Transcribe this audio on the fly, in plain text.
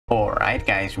Alright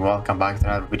guys, welcome back to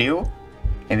another video.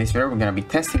 In this video we're going to be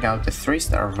testing out the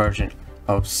 3-star version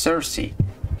of Serci.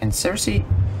 And Serci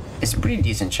is a pretty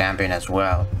decent champion as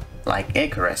well, like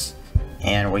Icarus.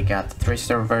 And we got the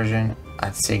 3-star version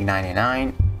at Sig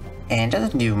 99. And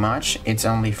doesn't do much, it's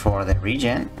only for the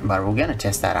regen, but we're gonna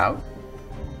test that out.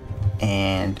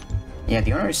 And yeah,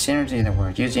 the only synergy that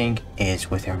we're using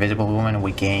is with Invisible Woman.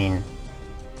 We gain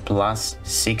plus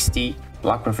 60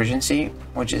 block proficiency,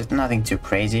 which is nothing too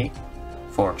crazy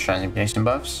for transmutation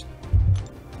buffs.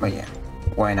 But yeah,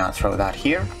 why not throw that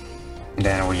here?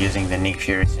 Then we're using the Nick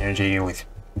Fury synergy with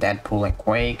Deadpool and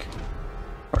Quake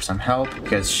for some help,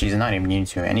 because she's not immune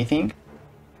to anything.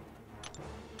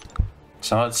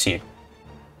 So let's see.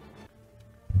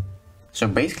 So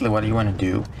basically what you want to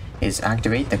do is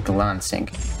activate the glancing.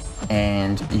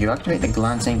 And you activate the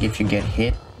glancing if you get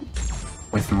hit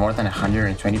with more than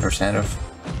 120% of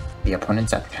the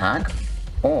opponent's attack,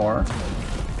 or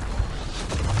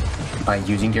by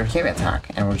using your heavy attack.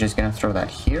 And we're just gonna throw that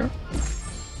here.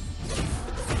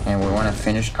 And we want to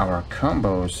finish our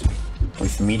combos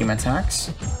with medium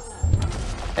attacks.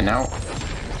 And now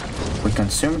we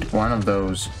consumed one of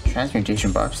those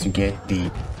transmutation buffs to get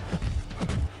the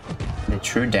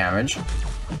true damage,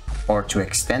 or to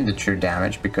extend the true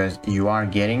damage, because you are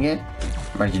getting it,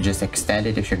 but you just extend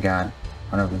it if you got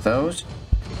one of those.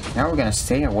 Now we're gonna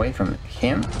stay away from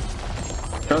him,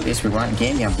 throw the SP1,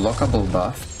 gain the unblockable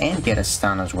buff, and get a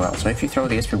stun as well. So if you throw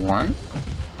the SP1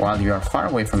 while you are far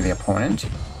away from the opponent,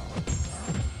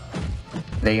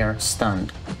 they are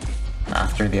stunned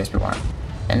after the SP1.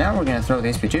 And now we're gonna throw the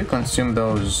SP2, consume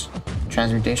those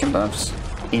transmutation buffs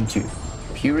into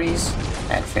furies,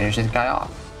 and finish this guy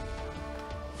off.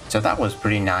 So that was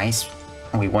pretty nice.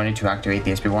 We wanted to activate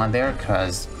the SP1 there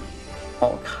because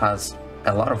Hulk has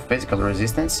a lot of physical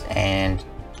resistance, and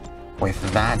with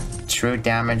that true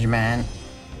damage, man,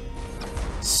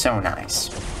 so nice.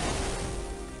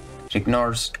 It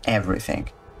ignores everything.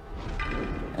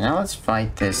 And now let's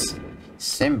fight this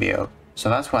symbiote. So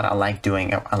that's what I like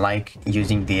doing. I like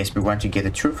using the SP1 to get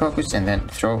the true focus, and then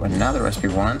throw another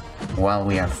SP1 while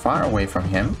we are far away from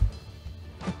him.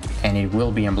 And it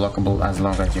will be unblockable as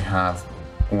long as you have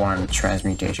one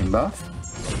transmutation buff.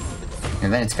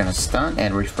 And then it's gonna stun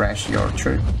and refresh your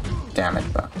true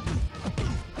damage buff.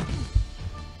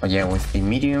 But yeah, with the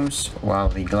mediums, while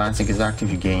the glancing is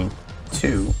active, you gain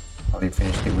 2 while you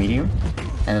finish the medium.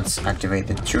 And let's activate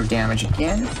the true damage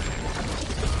again.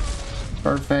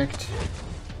 Perfect.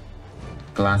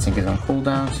 Glancing is on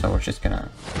cooldown, so we're just gonna...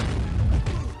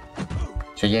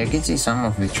 So yeah, you can see some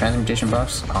of the transmutation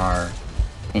buffs are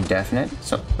indefinite.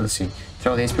 So let's see.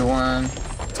 Throw the SP1,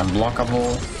 it's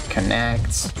unblockable,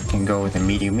 connects, you can go with a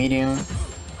medium,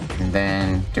 and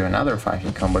then do another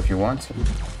 5-hit combo if you want to.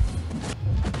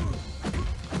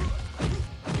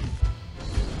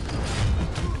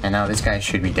 And now this guy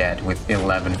should be dead with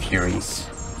 11 furies.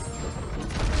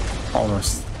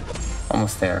 Almost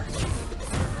there.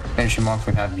 Finish him off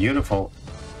with that beautiful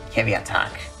heavy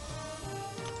attack.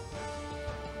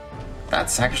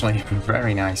 That's actually a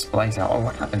very nice place. Oh,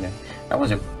 what happened there? That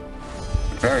was a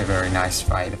very nice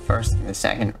fight. The first and the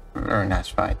second, very nice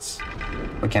fights.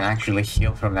 We can actually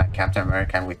heal from that Captain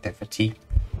America with the fatigue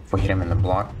if we hit him in the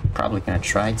block. Probably gonna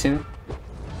try to.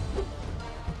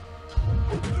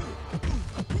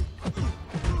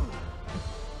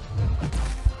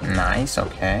 Nice,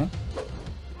 okay.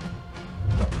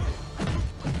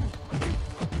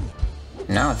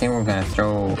 Now I think we're gonna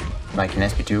throw like an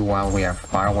SP2 while we are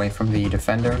far away from the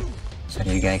defender, so that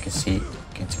you guys can see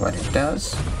what it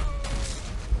does.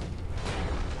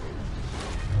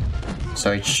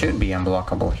 So it should be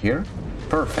unblockable here.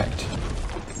 Perfect.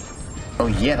 Oh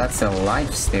yeah, that's a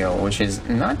life steal, which is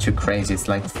not too crazy. It's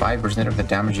like 5% of the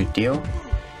damage you deal,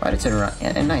 but it's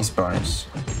a nice bonus.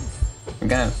 We're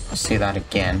gonna see that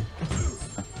again.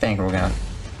 I think we're gonna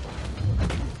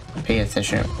pay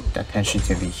attention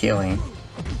to the healing.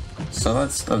 So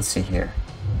let's see here.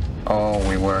 Oh,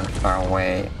 we weren't far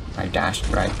away. I dashed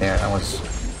right there. That was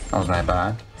my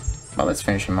bad. But let's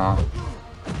finish him off.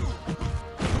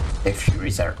 The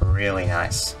furies are really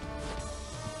nice.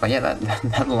 But yeah,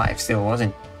 that life steal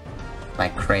wasn't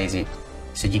like crazy.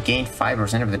 So you gain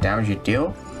 5% of the damage you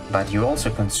deal, but you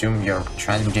also consume your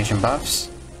transmutation buffs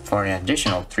for an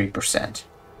additional 3%.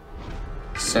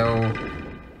 So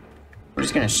we're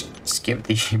just gonna skip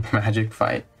the magic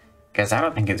fight, because I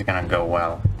don't think it's gonna go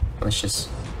well. Let's just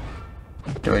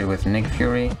do it with Nick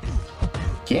Fury.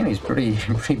 Game is pretty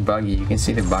buggy. You can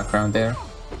see the background there.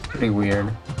 Pretty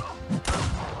weird.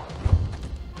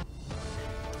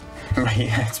 But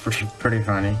yeah, it's pretty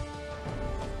funny.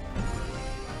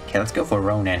 Okay, let's go for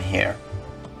Ronan here.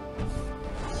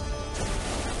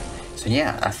 So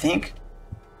yeah, I think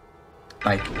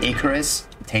like Icarus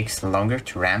takes longer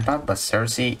to ramp up, but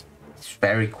Serci is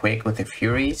very quick with the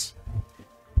furies.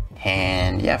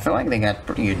 And yeah, I feel like they got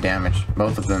pretty good damage,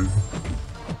 both of them.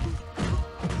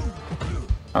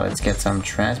 Oh, let's get some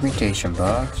transmutation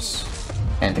buffs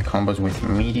and the combos with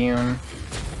medium,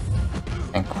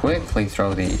 and quickly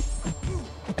throw the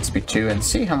SP2 and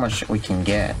see how much we can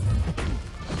get.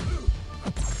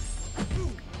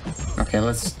 Okay,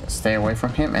 let's stay away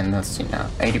from him, and let's see now.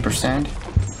 80%.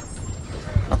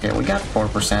 Okay, we got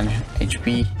 4%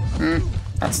 HP.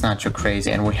 That's not too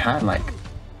crazy, and we had like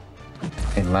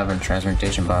 11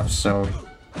 transmutation buffs, so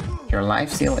your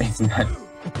lifesteal is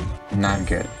not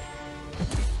good.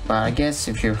 But I guess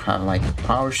if you have like a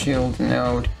power shield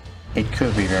node, it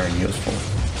could be very useful.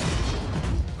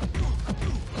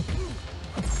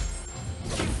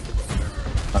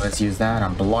 But let's use that.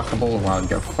 Unblockable while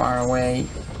you're far away.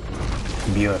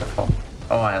 Beautiful.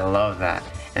 Oh, I love that.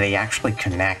 And they actually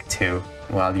connect too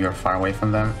while you're far away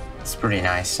from them. It's pretty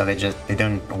nice. So they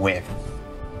don't whiff.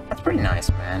 That's pretty nice,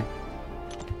 man.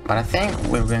 But I think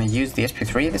we're gonna use the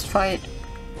SP3 this fight.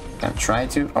 Gonna try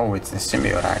to. Oh, it's the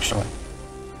symbiote actually.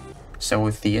 So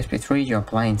with the SP3, you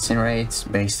apply incinerates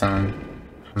based on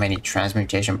how many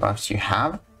transmutation buffs you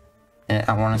have. And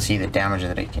I want to see the damage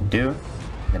that it can do.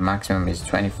 The maximum is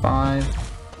 25.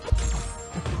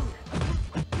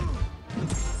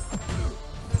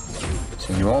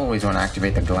 So you always want to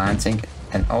activate the glancing.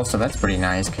 And also that's pretty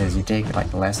nice because you take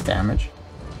like less damage.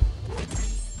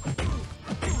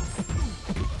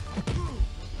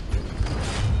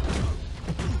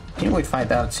 Didn't we fight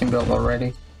that symbiote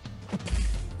already?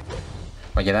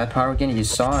 But yeah, that power gain you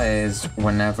saw is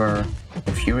whenever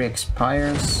the fury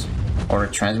expires or a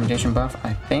transmutation buff,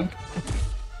 I think.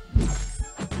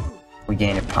 We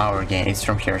gain a power gain. It's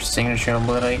from your signature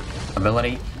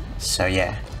ability. So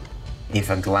yeah, if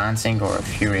a glancing or a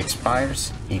fury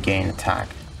expires, you gain attack.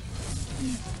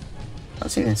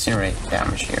 Let's see the incinerate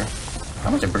damage here.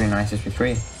 That was a pretty nice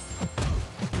SP3.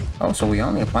 Oh, so we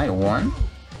only applied one?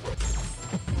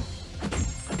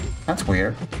 That's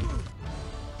weird.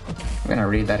 I'm gonna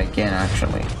read that again,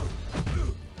 actually.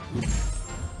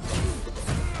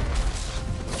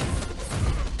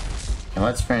 And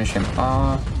let's finish him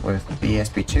off with the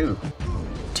SP2.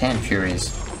 10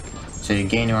 furies. So you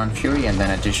gain 1 fury and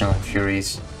then additional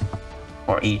furies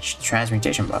for each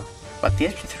transmutation buff. But the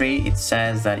SP3, it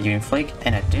says that you inflict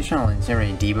an additional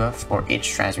incinerate debuff for each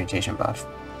transmutation buff.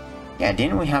 Yeah,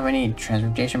 didn't we have any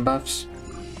transmutation buffs?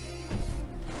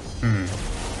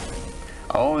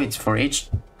 Oh, it's for each...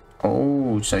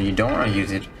 Oh, so you don't want to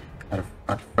use it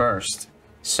at first.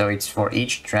 So it's for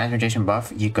each transmutation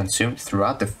buff you consume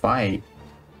throughout the fight.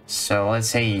 So let's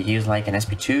say you use like an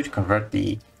SP2 to convert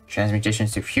the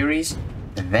transmutations to furies,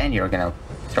 then you're gonna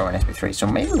throw an SP3. So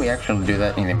maybe we actually do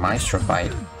that in the Maestro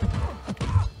fight.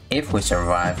 If we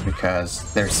survive,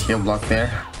 because there's heal block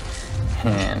there.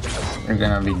 And we're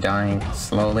gonna be dying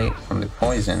slowly from the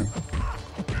poison.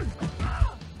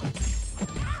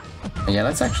 But yeah,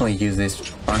 let's actually use this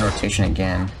fun rotation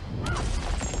again.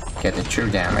 Get the true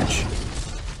damage.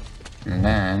 And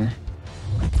then...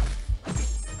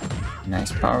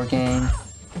 nice power gain.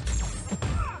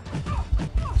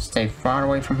 Stay far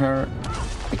away from her.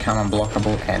 Become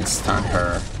unblockable and stun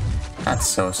her. That's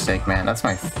so sick, man. That's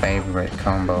my favorite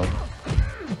combo.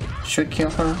 Should kill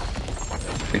her.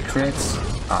 3 crits.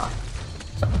 Ah,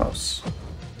 so close.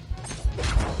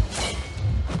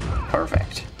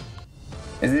 Perfect.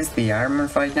 Is this the Iron Man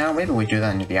fight now? Maybe we do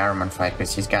that in the Iron Man fight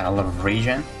because he's got a lot of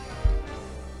regen.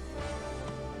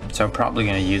 So probably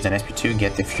gonna use an SP2,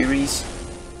 get the Furies.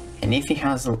 And if he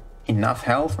has enough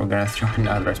health, we're gonna throw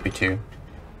another SP2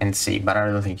 and see, but I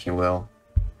don't think he will.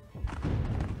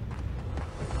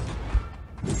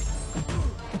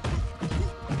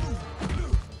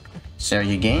 So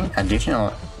you gain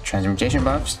additional transmutation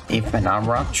buffs if an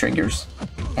armor up triggers.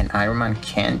 And Iron Man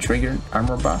can trigger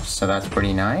armor buffs, so that's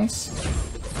pretty nice.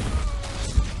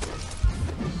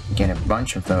 Get a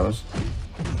bunch of those.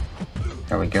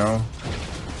 There we go.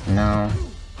 No.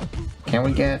 Can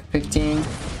we get 15?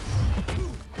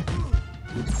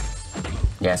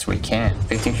 Yes, we can.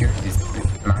 15 here is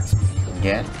the maximum you can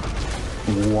get.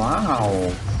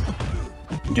 Wow.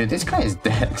 Dude, this guy is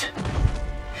dead.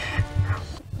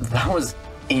 That was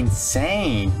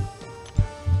insane.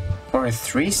 For a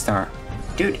 3-star.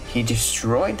 Dude, he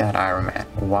destroyed that Iron Man.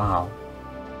 Wow.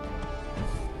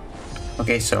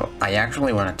 Okay, so I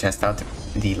actually want to test out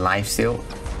the lifesteal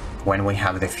when we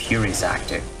have the Furies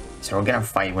active. So we're gonna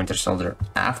fight Winter Soldier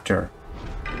after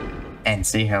and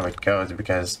see how it goes,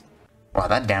 because wow,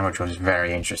 that damage was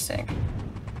very interesting.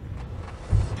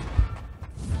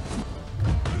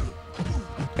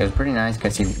 It was pretty nice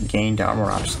because he gained armor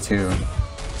ups too.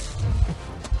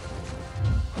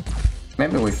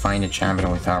 Maybe we find a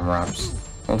champion with armor ups.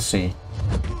 We'll see.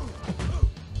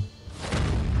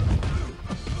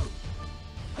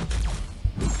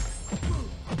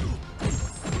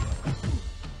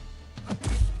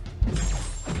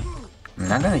 I'm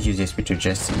not gonna use this feature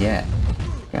just yet.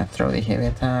 Gonna throw the heavy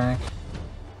attack.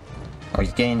 Oh,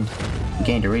 he gained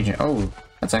the region. Oh,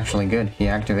 that's actually good. He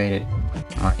activated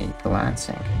my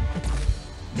glancing.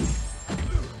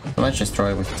 So let's just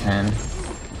throw it with 10.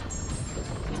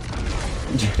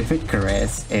 Dude, if it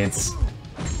crits, it's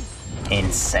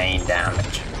insane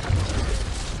damage.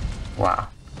 Wow.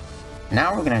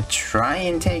 Now we're gonna try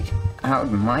and take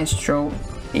out Maestro.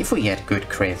 If we get good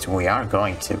crits, we are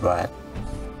going to, but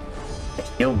the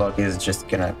heal block is just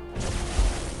gonna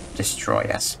destroy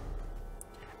us.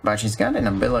 But she's got an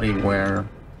ability where...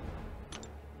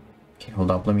 Okay,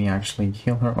 hold up, let me actually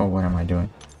heal her. Oh, what am I doing?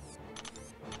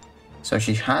 So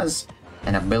she has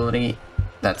an ability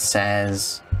that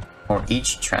says for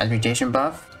each transmutation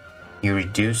buff, you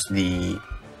reduce the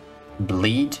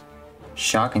bleed,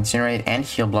 shock, incinerate, and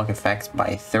heal block effects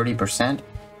by 30%.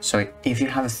 So if you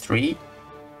have 3,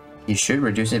 you should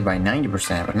reduce it by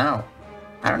 90%. But now,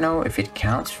 I don't know if it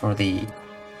counts for the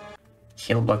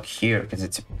heal block here because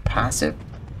it's a passive.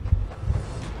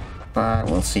 But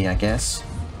we'll see, I guess.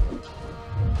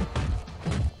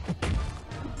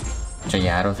 So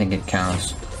yeah, I don't think it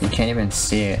counts. You can't even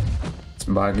see it. It's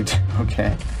bugged.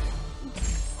 Okay.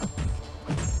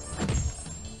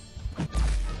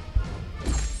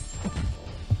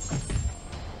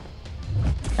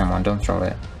 Come on, don't throw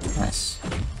it. Nice.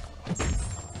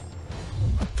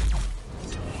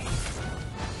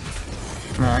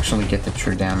 I'm gonna actually get the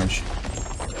true damage.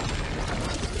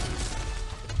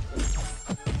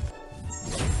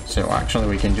 So actually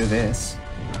we can do this.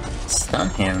 Stun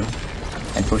him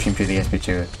and push him to the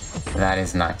SP2. That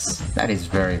is nice. That is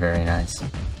very, very nice.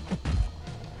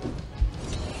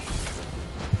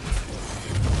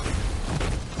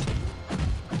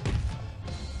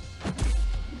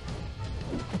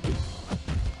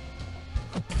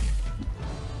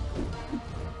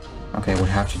 Okay, we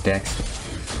have to dex.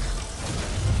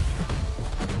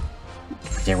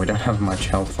 Yeah, we don't have much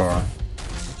health for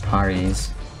parries.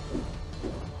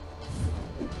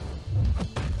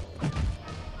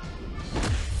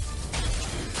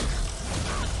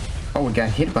 Oh, we got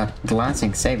hit, but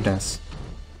glancing saved us.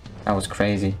 That was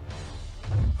crazy.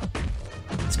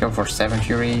 Let's go for 7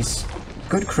 furies.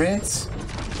 Good crits.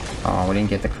 Oh, we didn't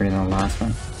get the crit on the last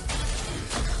one.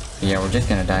 Yeah, we're just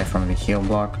gonna die from the heal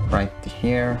block right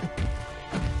here.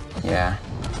 Yeah.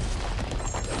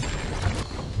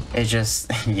 It's just,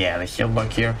 yeah, the heal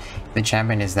block here. The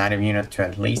champion is not immune to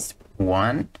at least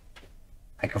 1.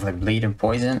 Like of the bleed and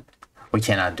poison. We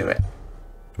cannot do it.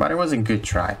 But it was a good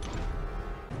try.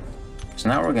 So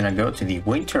now we're gonna go to the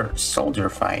Winter Soldier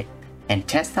fight and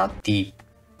test out the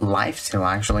lifesteal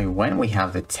actually when we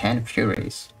have the 10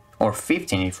 furies. Or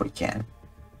 15 if we can.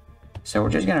 So we're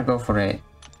just gonna go for a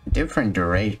different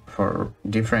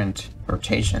different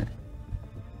rotation.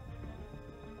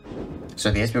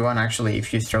 So the SP1 actually,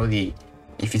 if you throw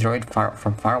it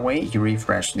from far away, you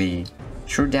refresh the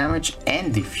true damage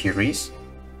and the furies.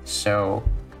 So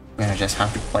we're gonna just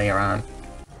have to play around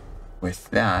with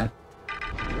that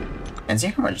and see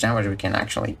how much damage we can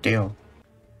actually deal.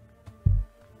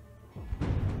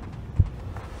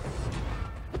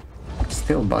 It's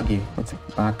still buggy with the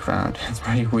background. It's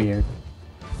pretty weird.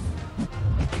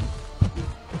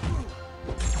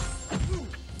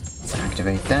 Let's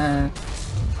activate that.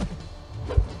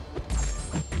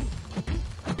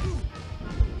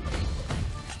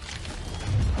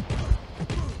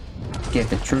 Get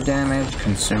the true damage,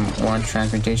 consume 1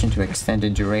 transmutation to extend the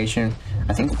duration,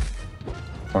 I think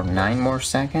for 9 more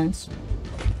seconds,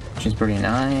 which is pretty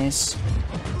nice.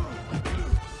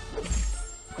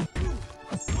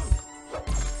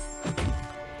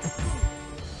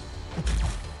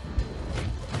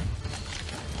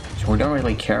 So we don't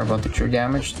really care about the true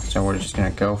damage, so we're just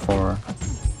gonna go for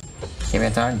heavy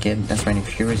attack, get as many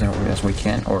furies as we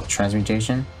can, or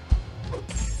transmutation.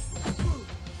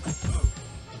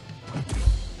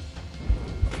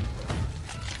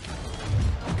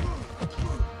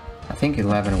 I think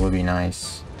 11 would be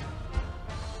nice.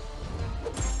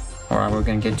 Alright, we're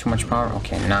gonna get too much power.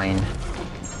 Okay, 9.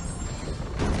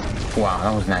 Wow,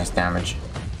 that was nice damage.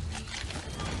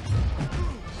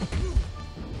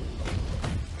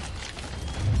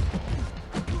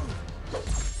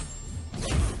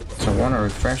 So I want to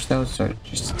refresh those, so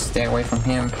just stay away from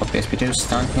him. Pop SP2,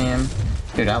 stun him.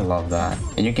 Dude, I love that.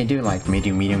 And you can do like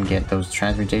medium, get those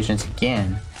transmutations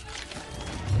again.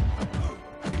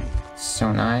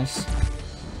 So nice.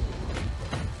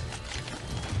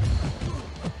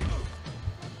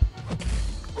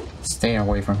 Stay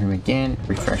away from him again.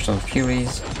 Refresh those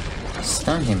furies.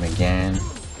 Stun him again.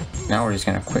 Now we're just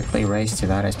gonna quickly race to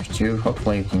that SP2.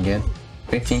 Hopefully we can get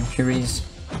 15 furies.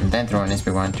 And then throw an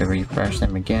SP1 to refresh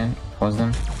them again. Pause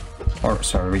them. Or,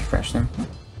 sorry, refresh them.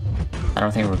 I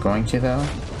don't think we're going to though.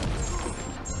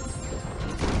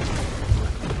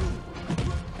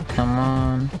 Come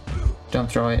on. Don't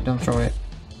throw it, don't throw it.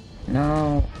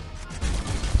 No.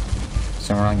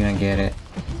 So we're not gonna get it.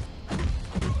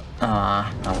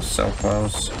 Ah, that was so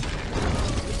close.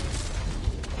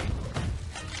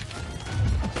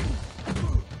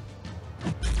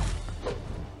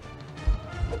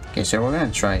 Okay, so we're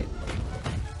gonna try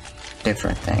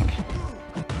different thing.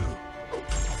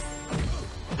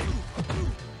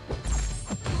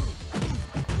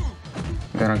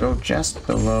 I'm gonna go just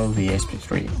below the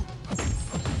SP3.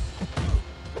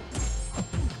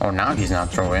 Oh, now he's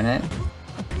not throwing it.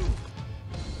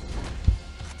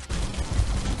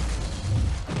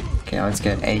 Okay, let's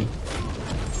get 8.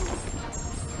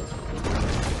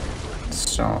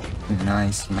 So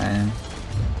nice, man.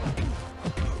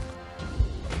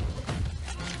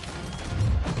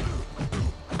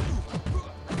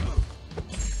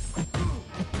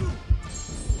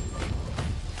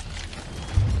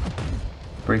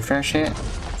 Refresh it.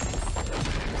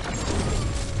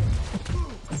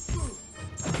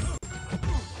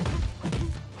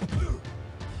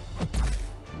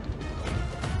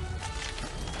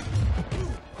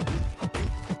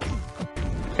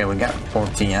 Okay, we got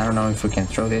 14. I don't know if we can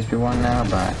throw the SP1 now,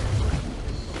 but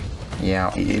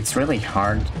yeah, it's really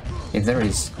hard if there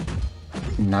is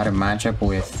not a matchup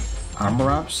with armor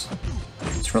ups.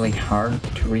 It's really hard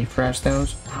to refresh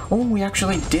those. Oh, we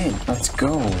actually did. Let's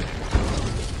go.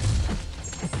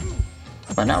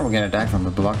 But now we're gonna die from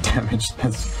the block damage.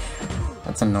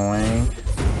 That's annoying.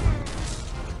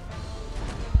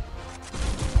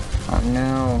 Oh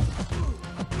no.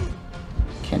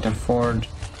 Can't afford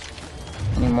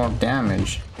any more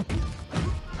damage.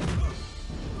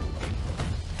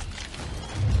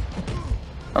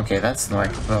 Okay, that's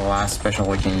like the last special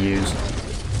we can use.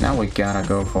 Now we gotta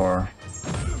go for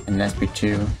an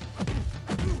SP2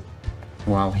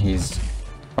 while he's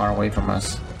far away from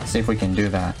us. See if we can do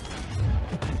that.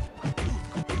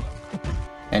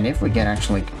 And if we can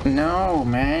actually... No,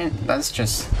 man! That's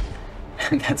just...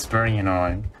 that's very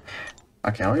annoying.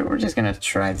 Okay, we're just gonna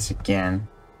try this again.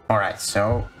 Alright,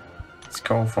 so... let's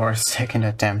go for a second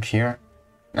attempt here.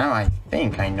 Now I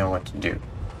think I know what to do.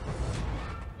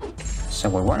 So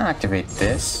we want to activate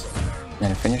this,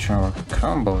 then finish our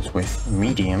combos with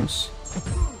mediums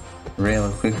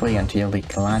really quickly until the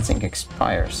glancing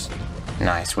expires.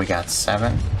 Nice, we got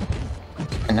 7.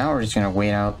 And now we're just gonna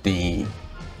wait out the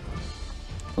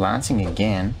glancing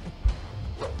again.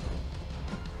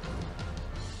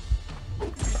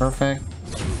 Perfect.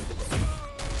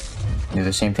 Do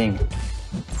the same thing,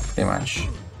 pretty much.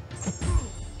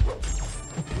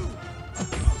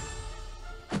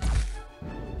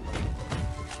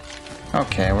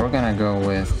 Okay, we're gonna go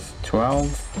with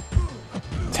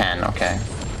 12, 10, okay.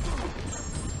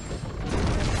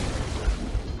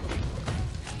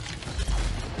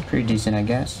 Pretty decent, I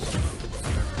guess.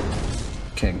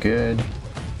 Okay, good.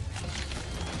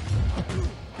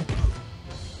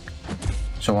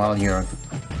 So while you're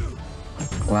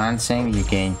glancing, you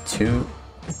gain 2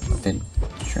 of the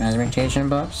transmutation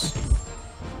buffs.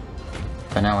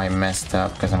 But now I messed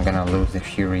up because I'm gonna lose the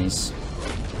furies.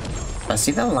 But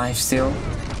see that lifesteal?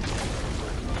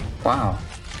 Wow,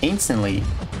 instantly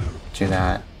to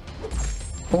that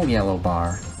full yellow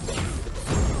bar.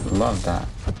 Love that.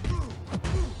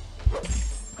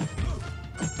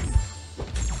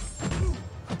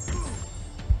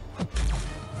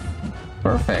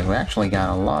 Perfect, we actually got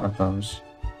a lot of those.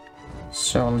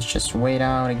 So let's just wait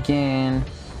out again.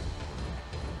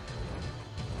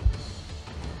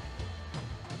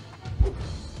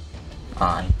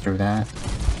 Ah, he threw that.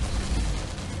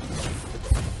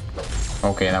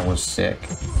 Okay, that was sick.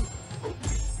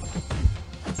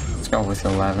 Let's go with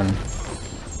 11.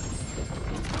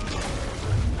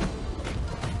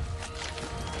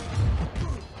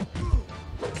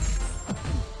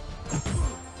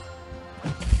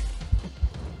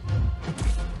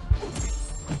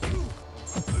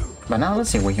 But now let's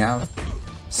see, we have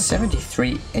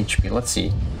 73 HP. Let's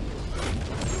see.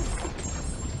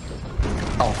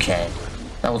 Okay,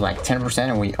 that was like 10%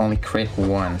 and we only crit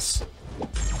once.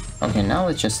 Okay, now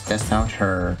let's just test out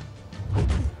her...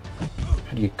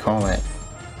 how do you call it?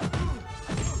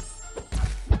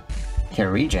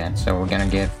 Her regen. So we're gonna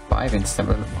get 5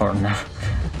 instability... or no,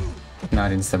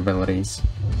 not instabilities.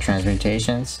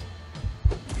 transmutations,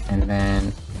 and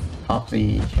then pop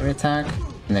the heavy attack,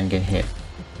 and then get hit.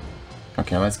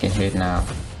 Okay, let's get hit now.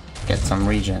 Get some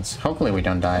regens. Hopefully we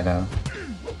don't die though.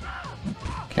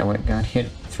 Okay, we got hit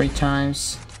 3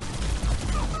 times.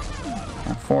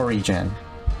 4 regen.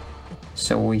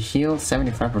 So we healed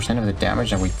 75% of the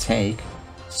damage that we take.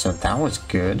 So that was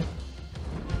good.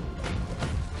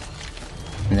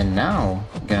 And then now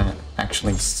we're gonna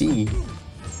actually see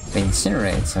the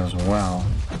incinerates as well.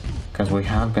 Because we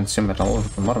have consumed a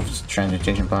lot of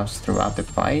transmutation buffs throughout the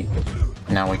fight.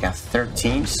 Now we got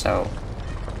 13, so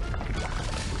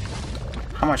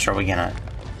how much are we gonna...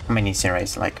 How many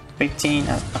incinerates? Like 15,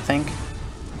 I think?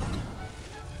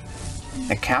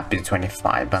 The cap is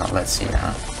 25, but let's see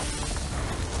now.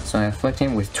 So I afflict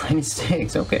him with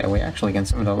 26. Okay, we actually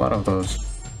consumed a lot of those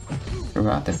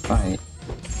throughout the fight.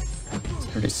 It's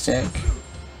pretty sick.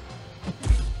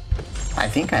 I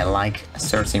think I like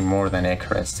Serci more than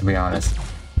Icarus, to be honest.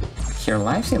 Her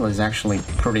lifesteal is actually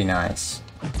pretty nice.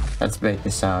 Let's bake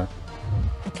this out.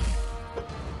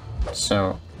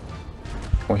 So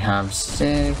we have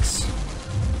 6.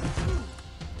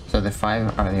 So the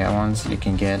 5 are the ones you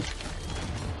can get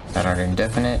that are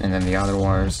indefinite, and then the other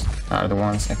ones are the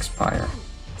ones expire.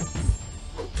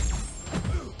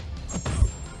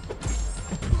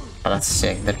 Oh, that's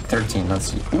sick. The 13,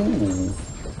 let's see. Ooh,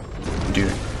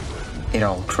 dude, it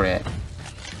all crit.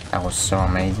 That was so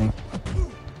amazing.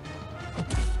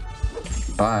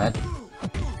 But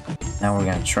now we're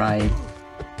gonna try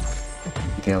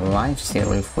the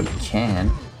lifesteal if we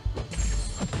can.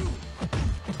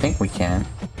 I think we can.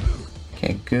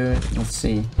 Okay, good. Let's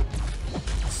see.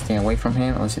 Stay away from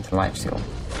him. Let's see the lifesteal.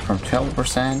 From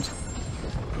 12%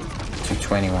 to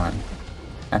 21.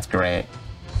 That's great.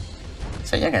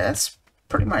 So yeah, guys, that's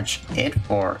pretty much it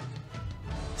for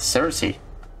Serci.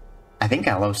 I think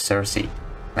I love Serci.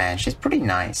 Man, she's pretty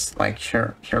nice. Like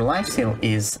her lifesteal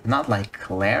is not like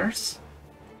Claire's,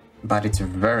 but it's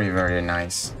very, very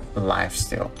nice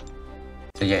lifesteal.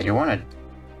 So yeah, you want to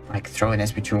like throw an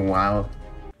SP2 while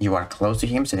you are close to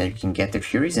him so that you can get the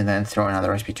furies, and then throw another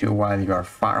SP2 while you are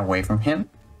far away from him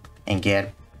and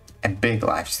get a big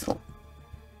lifesteal.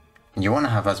 And you want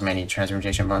to have as many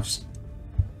transmutation buffs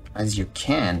as you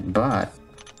can, but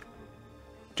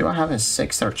do I have a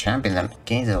 6-star champion that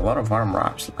gains a lot of armor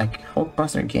ups? Like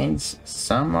Hulkbuster gains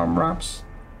some armor ups,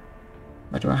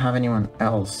 but do I have anyone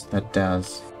else that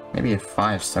does? Maybe a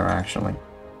 5-star actually.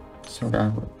 So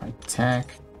that would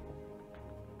attack.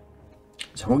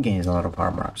 So who gains a lot of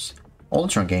armor ups?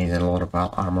 Ultra gains a lot of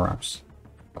armor ups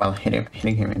while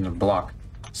hitting him in the block.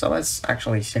 So let's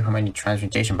actually see how many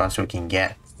transmutation buffs we can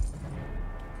get.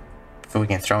 If we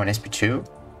can throw an SP2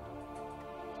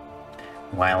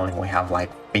 while we have like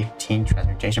 15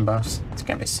 transmutation buffs, it's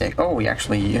gonna be sick. Oh, we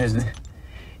actually used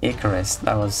Icarus.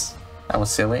 That was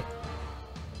silly.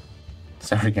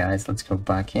 Sorry guys, let's go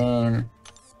back in,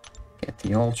 get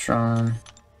the Ultron,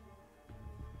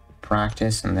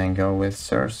 practice, and then go with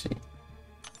Serci.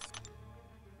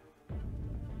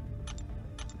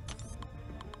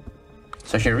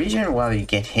 So your regen while you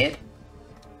get hit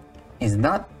is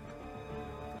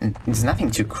it's nothing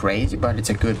too crazy, but it's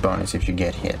a good bonus if you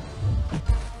get hit.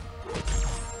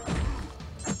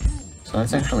 So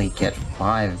let's actually get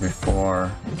 5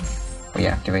 before we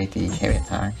activate the heavy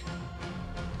attack.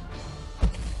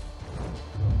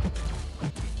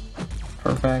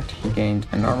 Perfect, he gained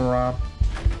an armor up.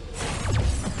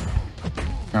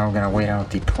 Now we're gonna wait out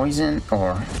the poison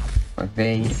or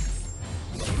evade.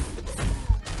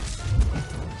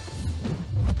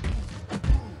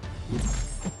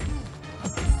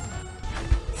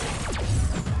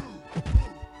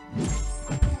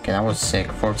 Okay, that was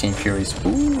sick. 14 furies.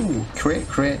 Ooh,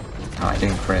 crit. Oh, I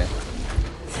didn't crit.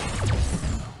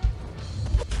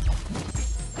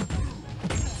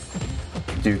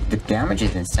 Dude, the damage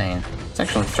is insane. Let's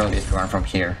actually throw this one from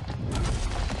here.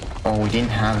 Oh, we didn't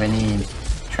have any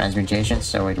transmutation,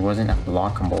 so it wasn't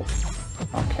unblockable.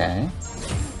 Okay.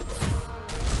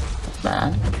 That's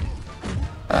bad.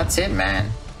 But that's it, man.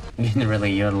 We didn't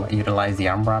really utilize the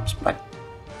armor ups, but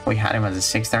we had him as a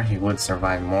 6-star, he would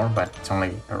survive more, but it's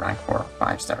only a rank 4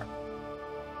 5-star.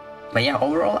 But yeah,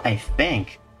 overall, I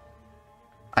think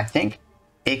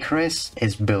Icarus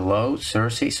is below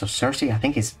Serci, so Serci I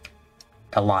think is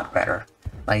a lot better.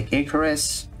 Like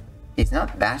Icarus is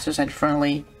not that suicide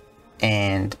friendly,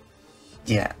 and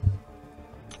yeah,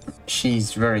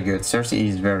 she's very good. Serci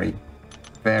is very,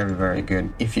 very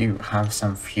good. If you have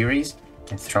some furies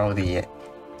and throw the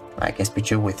like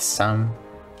SP2 with some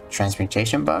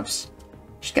transmutation buffs,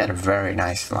 she's got a very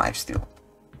nice lifesteal.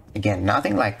 Again,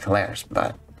 nothing like Claire's,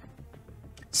 but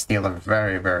still a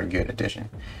very, very good addition.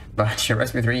 But your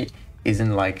SP3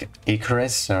 isn't like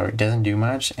Icarus, so it doesn't do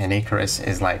much, and Icarus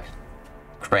is like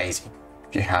crazy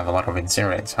if you have a lot of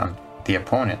incinerates on the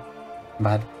opponent.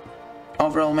 But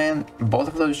overall, man, both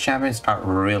of those champions are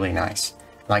really nice.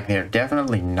 Like, they're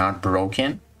definitely not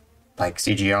broken, like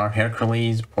CGR,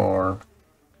 Hercules, or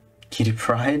Kitty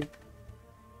Pryde,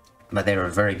 but they're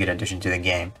a very good addition to the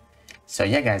game. So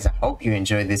yeah, guys, I hope you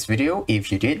enjoyed this video.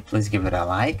 If you did, please give it a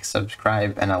like,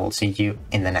 subscribe, and I will see you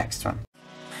in the next one.